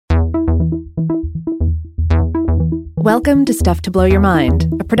Welcome to Stuff to Blow Your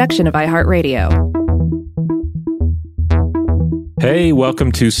Mind, a production of iHeartRadio. Hey,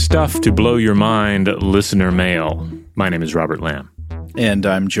 welcome to Stuff to Blow Your Mind, listener mail. My name is Robert Lamb. And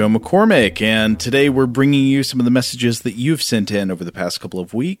I'm Joe McCormick, and today we're bringing you some of the messages that you've sent in over the past couple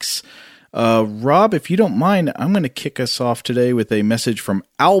of weeks. Rob, if you don't mind, I'm going to kick us off today with a message from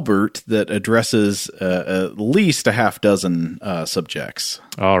Albert that addresses at least a half dozen subjects.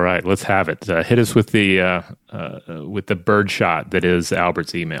 All right, let's have it. Hit us with the bird shot that is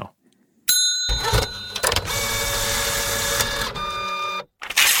Albert's email.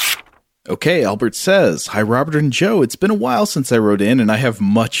 Okay, Albert says, "Hi, Robert and Joe. It's been a while since I wrote in, and I have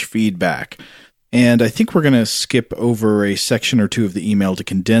much feedback. And I think we're going to skip over a section or two of the email to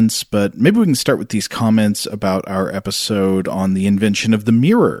condense, but maybe we can start with these comments about our episode on the invention of the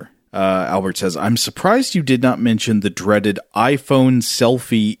mirror." Albert says, "I'm surprised you did not mention the dreaded iPhone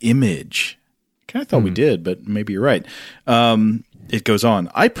selfie image." Kind of thought we did, but maybe you're right. It goes on,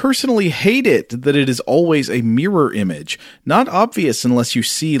 "I personally hate it that it is always a mirror image, not obvious unless you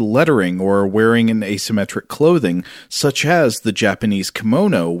see lettering or are wearing an asymmetric clothing, such as the Japanese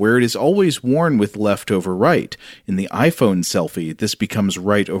kimono, where it is always worn with left over right. In the iPhone selfie, this becomes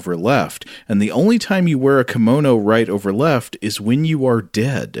right over left, and the only time you wear a kimono right over left is when you are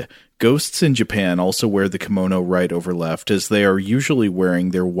dead. Ghosts in Japan also wear the kimono right over left, as they are usually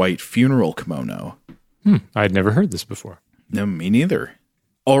wearing their white funeral kimono." I'd never heard this before. No, me neither.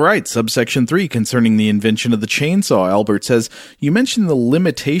 All right, subsection 3, concerning the invention of the chainsaw, Albert says, "You mentioned the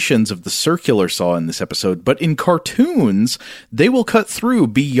limitations of the circular saw in this episode, but in cartoons, they will cut through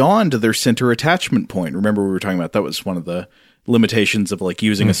beyond their center attachment point." Remember, we were talking about that was one of the limitations of like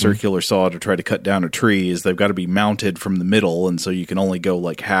using a circular saw to try to cut down a tree, is they've got to be mounted from the middle, and so you can only go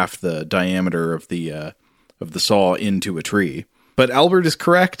like half the diameter of the saw into a tree. But Albert is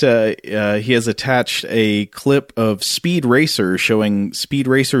correct. He has attached a clip of Speed Racer showing Speed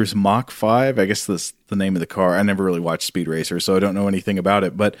Racer's Mach 5. I guess that's the name of the car. I never really watched Speed Racer, so I don't know anything about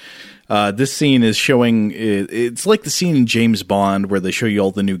it. But this scene is showing, it's like the scene in James Bond where they show you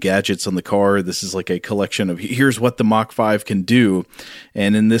all the new gadgets on the car. This is like a collection of, here's what the Mach 5 can do.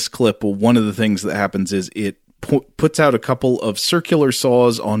 And in this clip, one of the things that happens is it puts out a couple of circular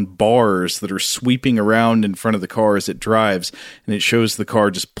saws on bars that are sweeping around in front of the car as it drives, and it shows the car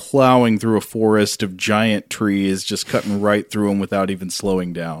just plowing through a forest of giant trees, just cutting right through them without even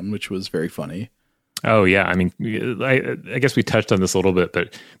slowing down, which was very funny. Oh, yeah. I mean, I guess we touched on this a little bit,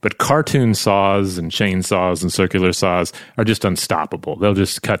 but cartoon saws and chainsaws and circular saws are just unstoppable. They'll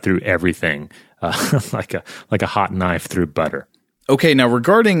just cut through everything like a hot knife through butter. Okay, now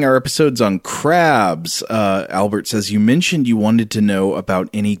regarding our episodes on crabs, Albert says, "You mentioned you wanted to know about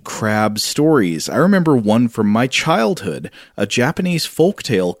any crab stories. I remember one from my childhood, a Japanese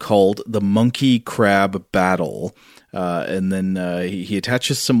folktale called The Monkey Crab Battle." And then he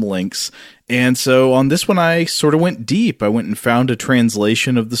attaches some links. And so on this one, I sort of went deep. I went and found a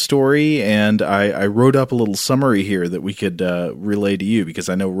translation of the story, and I wrote up a little summary here that we could relay to you, because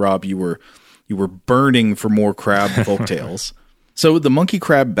I know, Rob, you were burning for more crab folktales. So the Monkey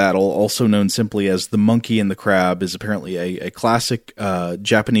Crab Battle, also known simply as The Monkey and the Crab, is apparently a classic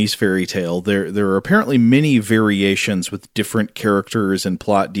Japanese fairy tale. There are apparently many variations with different characters and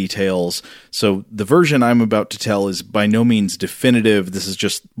plot details. So the version I'm about to tell is by no means definitive. This is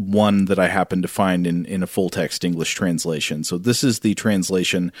just one that I happened to find in a full-text English translation. So this is the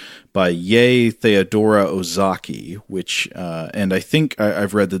translation by Yae Theodora Ozaki, which, and I think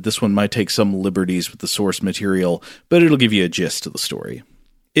I've read that this one might take some liberties with the source material, but it'll give you a gist of the story.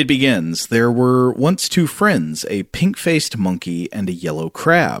 It begins, "There were once two friends, a pink-faced monkey and a yellow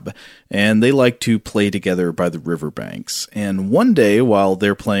crab, and they liked to play together by the riverbanks. And one day, while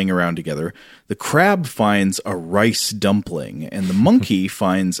they're playing around together, the crab finds a rice dumpling, and the monkey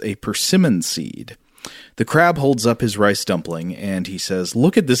finds a persimmon seed. The crab holds up his rice dumpling, and he says,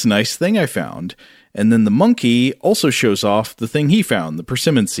 'Look at this nice thing I found.' And then the monkey also shows off the thing he found, the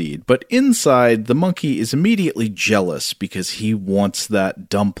persimmon seed. But inside, the monkey is immediately jealous because he wants that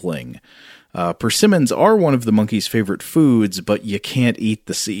dumpling. Persimmons are one of the monkey's favorite foods, but you can't eat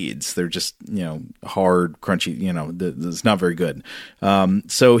the seeds. They're just, hard, crunchy, it's not very good.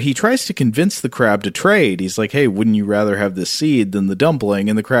 So he tries to convince the crab to trade. He's like, 'Hey, wouldn't you rather have this seed than the dumpling?'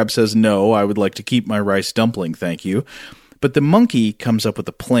 And the crab says, 'No, I would like to keep my rice dumpling, thank you.' But the monkey comes up with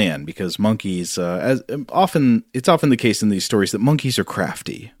a plan, because monkeys, it's often the case in these stories that monkeys are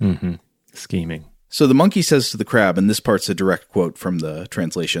crafty. Scheming. So the monkey says to the crab, and this part's a direct quote from the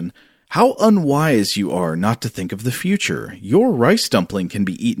translation, How unwise you are not to think of the future. Your rice dumpling can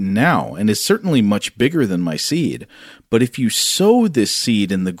be eaten now, and is certainly much bigger than my seed. But if you sow this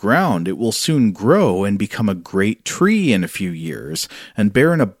seed in the ground, it will soon grow and become a great tree in a few years, and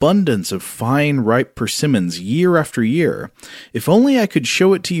bear an abundance of fine, ripe persimmons year after year. If only I could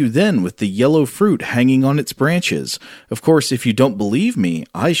show it to you then with the yellow fruit hanging on its branches. Of course, if you don't believe me,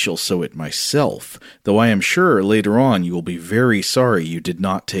 I shall sow it myself, though I am sure later on you will be very sorry you did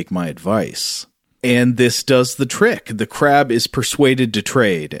not take my advice. And this does the trick. The crab is persuaded to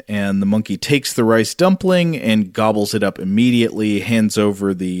trade, and the monkey takes the rice dumpling and gobbles it up immediately, hands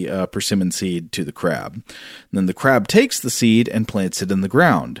over the persimmon seed to the crab. And then the crab takes the seed and plants it in the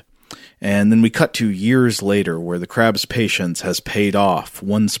ground. And then we cut to years later, where the crab's patience has paid off.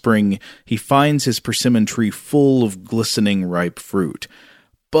 One spring, he finds his persimmon tree full of glistening ripe fruit.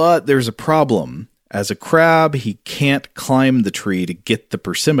 But there's a problem. As a crab, he can't climb the tree to get the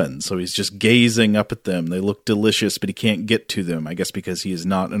persimmons, so he's just gazing up at them. They look delicious, but he can't get to them, I guess because he is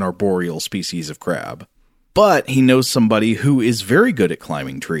not an arboreal species of crab. But he knows somebody who is very good at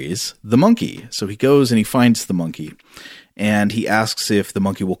climbing trees, the monkey. So he goes and he finds the monkey, and he asks if the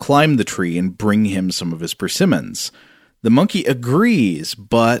monkey will climb the tree and bring him some of his persimmons. The monkey agrees,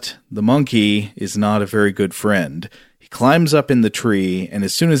 but the monkey is not a very good friend. He climbs up in the tree, and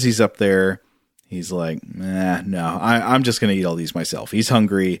as soon as he's up there, he's like, no, I'm just going to eat all these myself. He's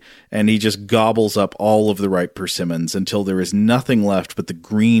hungry, and he just gobbles up all of the ripe persimmons until there is nothing left but the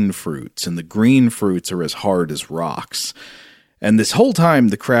green fruits, and the green fruits are as hard as rocks. And this whole time,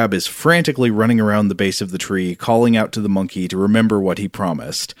 the crab is frantically running around the base of the tree, calling out to the monkey to remember what he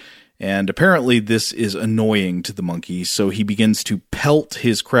promised. And apparently this is annoying to the monkey, so he begins to pelt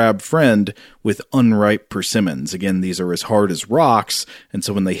his crab friend with unripe persimmons. Again, these are as hard as rocks, and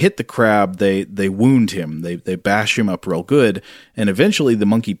so when they hit the crab, they wound him. They bash him up real good, and eventually the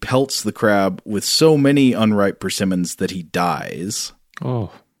monkey pelts the crab with so many unripe persimmons that he dies.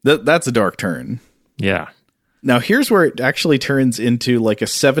 Oh. That's a dark turn. Yeah. Now here's where it actually turns into like a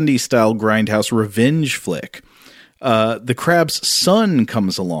 70s-style Grindhouse revenge flick. The crab's son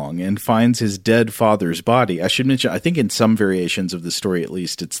comes along and finds his dead father's body. I should mention, I think in some variations of the story, at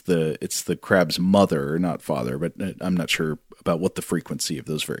least, it's the crab's mother, not father, but I'm not sure about what the frequency of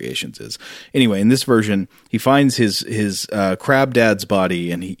those variations is. Anyway, in this version, he finds his crab dad's body,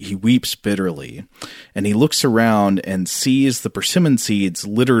 and he weeps bitterly. And he looks around and sees the persimmon seeds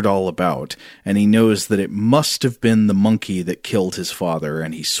littered all about, and he knows that it must have been the monkey that killed his father,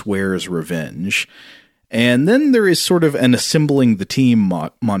 and he swears revenge. And then there is sort of an assembling the team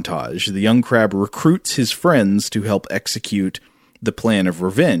montage. The young crab recruits his friends to help execute the plan of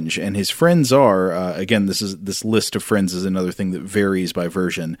revenge. And his friends are, again, this list of friends is another thing that varies by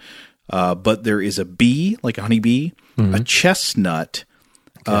version. But there is a bee, like a honeybee, a chestnut,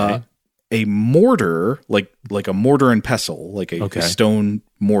 a mortar, like a mortar and pestle, like a stone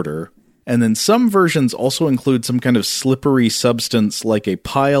mortar. And then some versions also include some kind of slippery substance like a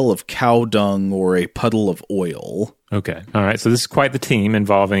pile of cow dung or a puddle of oil. Okay. All right. So this is quite the team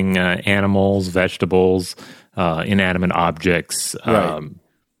involving animals, vegetables, inanimate objects,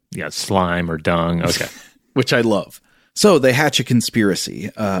 slime or dung. Okay. Which I love. So they hatch a conspiracy.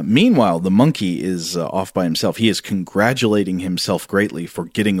 Meanwhile, the monkey is off by himself. He is congratulating himself greatly for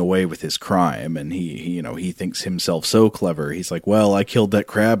getting away with his crime, and he thinks himself so clever. He's like, well, I killed that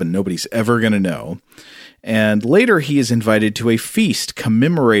crab, and nobody's ever going to know. And later, he is invited to a feast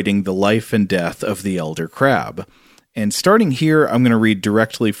commemorating the life and death of the elder crab. And starting here, I'm going to read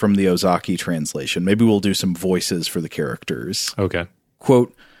directly from the Ozaki translation. Maybe we'll do some voices for the characters. Okay.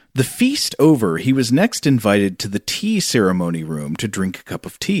 Quote, "The feast over, he was next invited to the tea ceremony room to drink a cup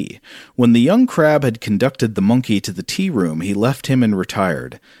of tea. When the young crab had conducted the monkey to the tea room, he left him and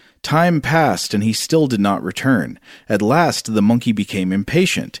retired. Time passed, and he still did not return. At last, the monkey became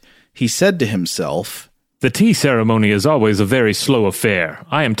impatient. He said to himself, 'The tea ceremony is always a very slow affair.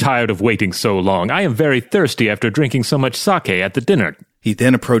 I am tired of waiting so long. I am very thirsty after drinking so much sake at the dinner.' He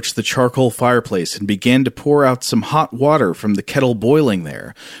then approached the charcoal fireplace and began to pour out some hot water from the kettle boiling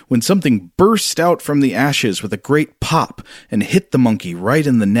there, when something burst out from the ashes with a great pop and hit the monkey right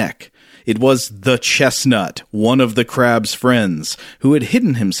in the neck. It was the chestnut, one of the crab's friends, who had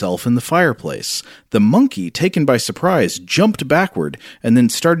hidden himself in the fireplace. The monkey, taken by surprise, jumped backward and then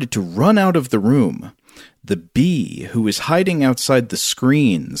started to run out of the room. The bee, who was hiding outside the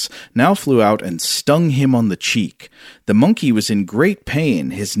screens, now flew out and stung him on the cheek. The monkey was in great pain.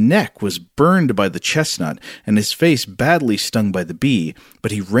 His neck was burned by the chestnut, and his face badly stung by the bee,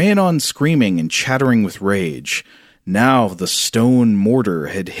 but he ran on screaming and chattering with rage. Now the stone mortar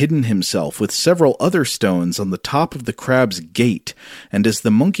had hidden himself with several other stones on the top of the crab's gate, and as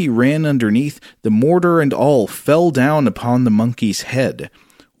the monkey ran underneath, the mortar and all fell down upon the monkey's head.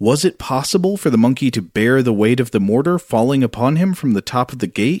 Was it possible for the monkey to bear the weight of the mortar falling upon him from the top of the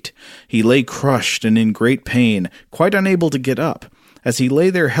gate? He lay crushed and in great pain, quite unable to get up. As he lay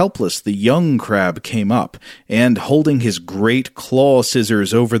there helpless, the young crab came up, and holding his great claw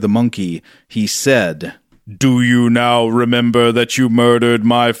scissors over the monkey, he said, "Do you now remember that you murdered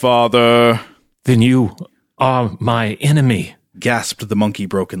my father?" "Then you are my enemy," gasped the monkey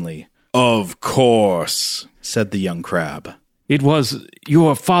brokenly. "Of course," said the young crab. "It was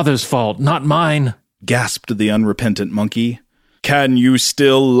your father's fault, not mine," gasped the unrepentant monkey. "Can you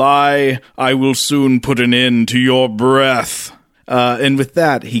still lie? I will soon put an end to your breath." And with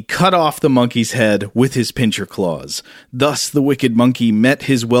that, he cut off the monkey's head with his pincher claws. Thus the wicked monkey met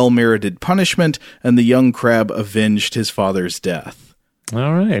his well-merited punishment, and the young crab avenged his father's death.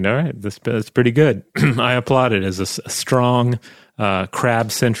 All right. That's pretty good. I applaud it as a strong,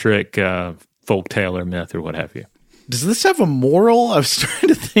 crab-centric folktale or myth or what have you. Does this have a moral? I was trying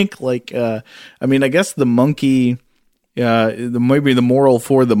to think, I guess the monkey... maybe the moral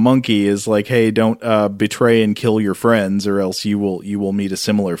for the monkey is like, hey, don't betray and kill your friends, or else you will meet a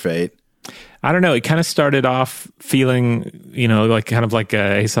similar fate. I don't know. It kind of started off feeling, like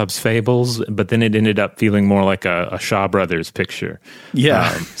Aesop's Fables, but then it ended up feeling more like a Shaw Brothers picture.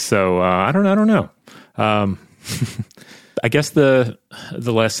 Yeah. I don't know. I guess the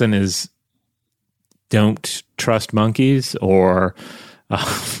lesson is don't trust monkeys, or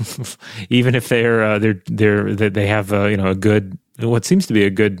even if they have a good, what seems to be a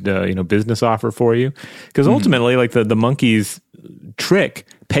good business offer for you, because ultimately like the monkey's trick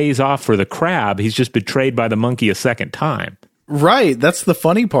pays off for the crab. He's just betrayed by the monkey a second time. Right, that's the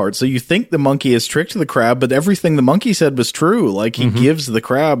funny part. So you think the monkey has tricked the crab, but everything the monkey said was true. Like he gives the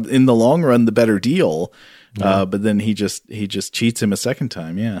crab in the long run the better deal, but then he just cheats him a second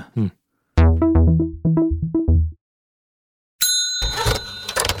time. Yeah.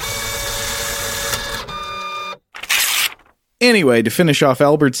 Anyway, to finish off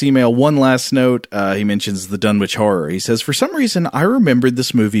Albert's email, one last note. He mentions the Dunwich Horror. He says, "For some reason, I remembered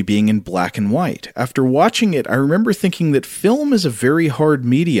this movie being in black and white. After watching it, I remember thinking that film is a very hard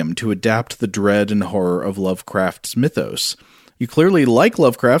medium to adapt the dread and horror of Lovecraft's mythos. You clearly like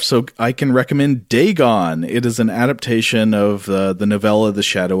Lovecraft, so I can recommend Dagon. It is an adaptation of the novella The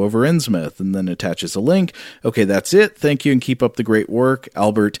Shadow over Innsmouth," and then attaches a link. Okay, that's it. Thank you and keep up the great work,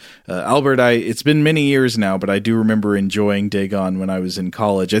 Albert. It's been many years now, but I do remember enjoying Dagon when I was in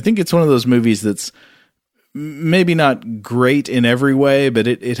college. I think it's one of those movies that's maybe not great in every way, but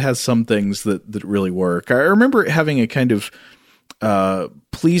it has some things that really work. I remember it having a kind of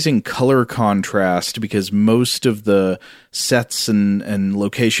pleasing color contrast, because most of the sets and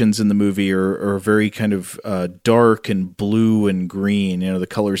locations in the movie are very kind of dark and blue and green, the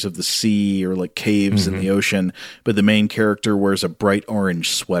colors of the sea or like caves in the ocean, but the main character wears a bright orange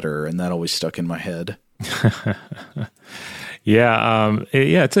sweater, and that always stuck in my head. It's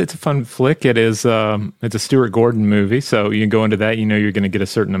a fun flick. It is it's a Stuart Gordon movie, so you can go into that, you're going to get a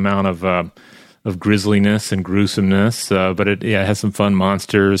certain amount of grisliness and gruesomeness, but it has some fun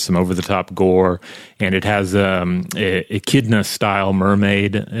monsters, some over-the-top gore, and it has Echidna-style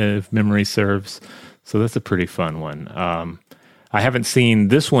mermaid, if memory serves. So that's a pretty fun one. I haven't seen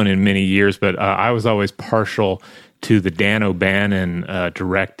this one in many years, but I was always partial to the Dan O'Bannon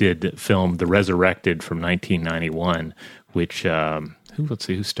directed film, The Resurrected, from 1991, which who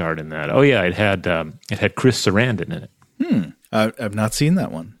starred in that? Oh yeah, it had Chris Sarandon in it. I've not seen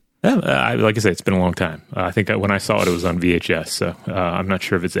that one. Like I said, it's been a long time. I think when I saw it, it was on VHS, so I'm not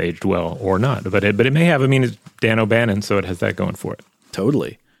sure if it's aged well or not. But it may have. I mean, it's Dan O'Bannon, so it has that going for it.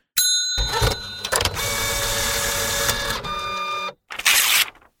 Totally.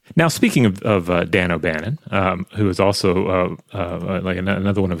 Now, speaking of Dan O'Bannon, who is also like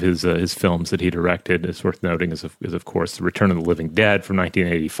another one of his films that he directed, is worth noting is of course The Return of the Living Dead from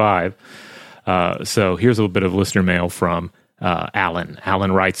 1985. So here's a little bit of listener mail from Alan.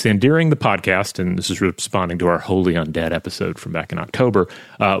 Alan writes in, during the podcast, and this is responding to our Holy Undead episode from back in October,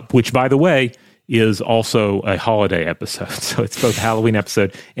 which, by the way, is also a holiday episode. So it's both a Halloween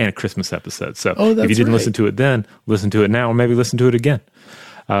episode and a Christmas episode. So if you didn't listen to it then, listen to it now, or maybe listen to it again.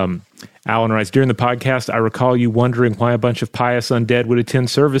 Alan writes, during the podcast, I recall you wondering why a bunch of pious undead would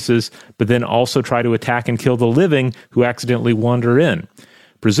attend services, but then also try to attack and kill the living who accidentally wander in.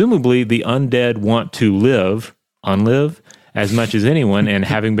 Presumably, the undead want to unlive, as much as anyone, and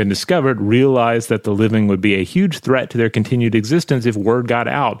having been discovered, realized that the living would be a huge threat to their continued existence if word got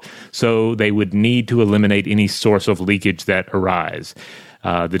out. So they would need to eliminate any source of leakage that arise.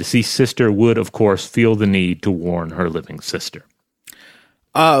 The deceased sister would, of course, feel the need to warn her living sister.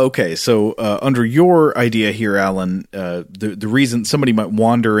 Okay. So under your idea here, Alan, the reason somebody might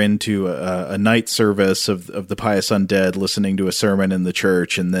wander into a night service of the pious undead, listening to a sermon in the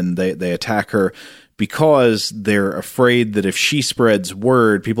church, and then they attack her because they're afraid that if she spreads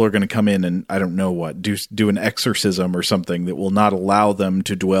word, people are going to come in and, I don't know what, do an exorcism or something that will not allow them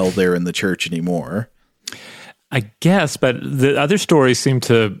to dwell there in the church anymore. I guess, but the other stories seem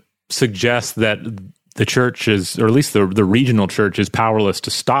to suggest that the church is, or at least the regional church is powerless to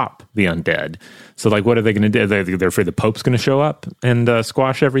stop the undead. So, like, what are they going to do? They're afraid the Pope's going to show up and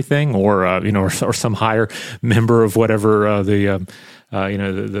squash everything, or or some higher member of whatever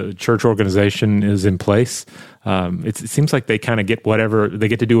the church organization is in place. It seems like they kind of get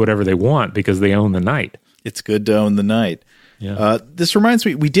to do whatever they want because they own the night. It's good to own the night. Yeah. This reminds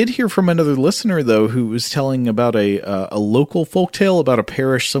me, we did hear from another listener, though, who was telling about a local folktale about a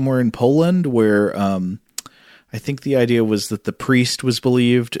parish somewhere in Poland where I think the idea was that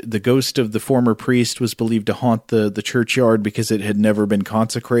the ghost of the former priest was believed to haunt the churchyard because it had never been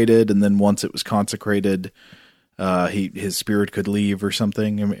consecrated, and then once it was consecrated, his spirit could leave or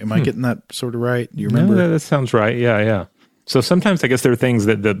something. Am I getting that sort of right? Do you remember? No, that sounds right. Yeah. So sometimes I guess there are things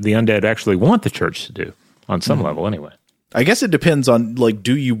that the undead actually want the church to do on some level anyway. I guess it depends on, like,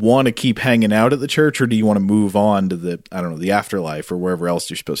 do you want to keep hanging out at the church, or do you want to move on to the afterlife or wherever else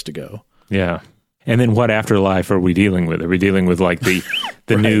you're supposed to go? Yeah. And then what afterlife are we dealing with? Are we dealing with, like, the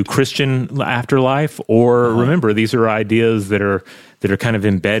right. New Christian afterlife? Or remember, these are ideas that are kind of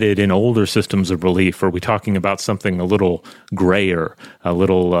embedded in older systems of belief. Are we talking about something a little grayer, a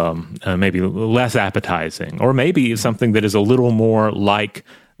little maybe less appetizing, or maybe something that is a little more like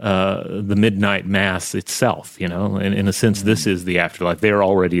the midnight mass itself? In a sense, this is the afterlife. They're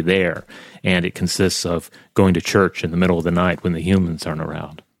already there, and it consists of going to church in the middle of the night when the humans aren't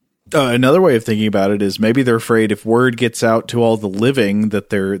around. Another way of thinking about it is maybe they're afraid if word gets out to all the living that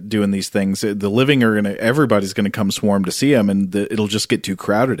they're doing these things, the living everybody's going to come swarm to see them, and it'll just get too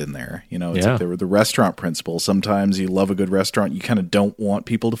crowded in there. It's like the restaurant principle. Sometimes you love a good restaurant, you kind of don't want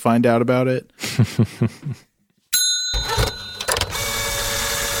people to find out about it.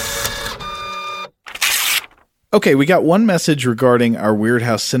 Okay, we got one message regarding our Weird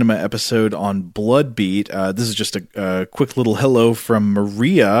House Cinema episode on Bloodbeat. This is just a quick little hello from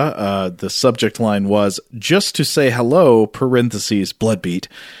Maria. The subject line was, just to say hello, parentheses, Bloodbeat.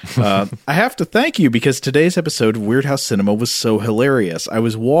 I have to thank you because today's episode of Weird House Cinema was so hilarious. I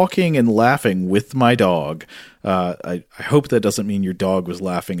was walking and laughing with my dog. I hope that doesn't mean your dog was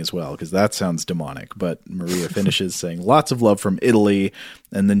laughing as well, because that sounds demonic. But Maria finishes saying, lots of love from Italy.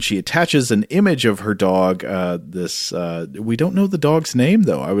 And then she attaches an image of her dog. We don't know the dog's name,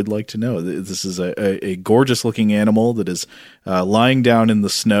 though. I would like to know. This is a gorgeous looking animal that is lying down in the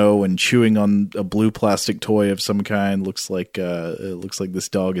snow and chewing on a blue plastic toy of some kind. Looks like this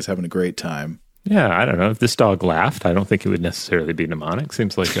dog is having a great time. Yeah, I don't know. If this dog laughed, I don't think it would necessarily be demonic.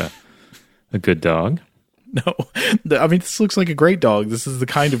 Seems like a good dog. No, I mean, this looks like a great dog. This is the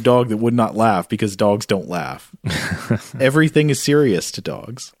kind of dog that would not laugh because dogs don't laugh. Everything is serious to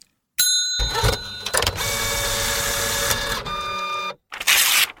dogs.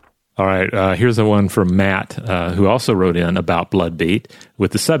 All right, here's a one from Matt, who also wrote in about Bloodbeat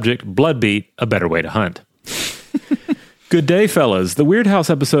with the subject, Bloodbeat, a better way to hunt. Good day, fellas. The Weird House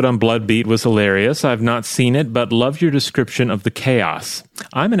episode on Bloodbeat was hilarious. I've not seen it, but love your description of the chaos.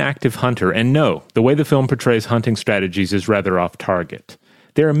 I'm an active hunter, and no, the way the film portrays hunting strategies is rather off target.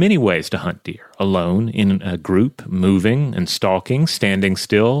 There are many ways to hunt deer. Alone, in a group, moving and stalking, standing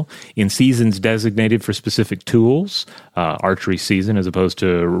still, in seasons designated for specific tools, archery season as opposed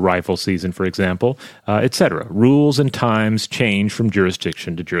to rifle season, for example, etc. Rules and times change from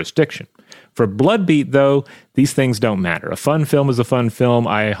jurisdiction to jurisdiction. For Bloodbeat, though, these things don't matter. A fun film is a fun film.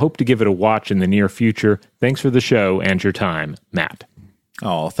 I hope to give it a watch in the near future. Thanks for the show and your time, Matt.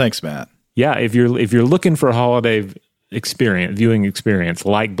 Oh, thanks, Matt. Yeah, if you're looking for a holiday viewing experience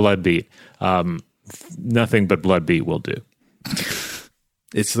like Bloodbeat, nothing but Bloodbeat will do.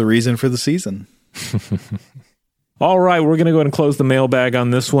 It's the reason for the season. All right, we're going to go ahead and close the mailbag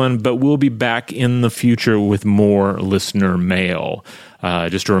on this one, but we'll be back in the future with more listener mail.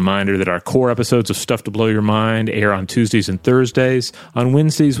 Just a reminder that our core episodes of Stuff to Blow Your Mind air on Tuesdays and Thursdays. On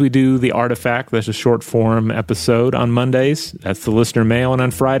Wednesdays, we do The Artifact. That's a short form episode. On Mondays, that's the listener mail. And on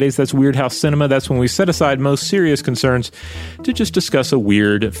Fridays, that's Weird House Cinema. That's when we set aside most serious concerns to just discuss a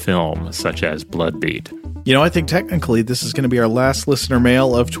weird film, such as Bloodbeat. I think technically this is going to be our last listener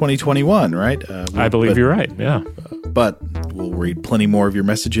mail of 2021, right? I believe you're right, yeah. But we'll read plenty more of your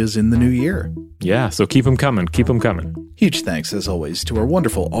messages in the new year. Yeah, so keep them coming. Keep them coming. Huge thanks, as always, to our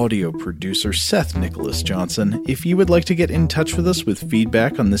wonderful audio producer, Seth Nicholas Johnson. If you would like to get in touch with us with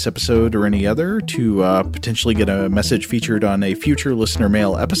feedback on this episode or any other, to potentially get a message featured on a future listener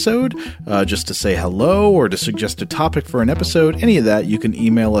mail episode, just to say hello or to suggest a topic for an episode, any of that, you can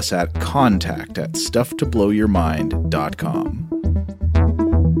email us at contact@stufftoblowyourmind.com.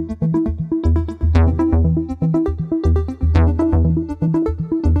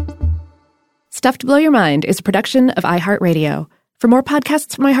 Stuff to Blow Your Mind is a production of iHeartRadio. For more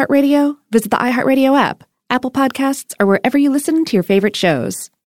podcasts from iHeartRadio, visit the iHeartRadio app, Apple Podcasts, or wherever you listen to your favorite shows.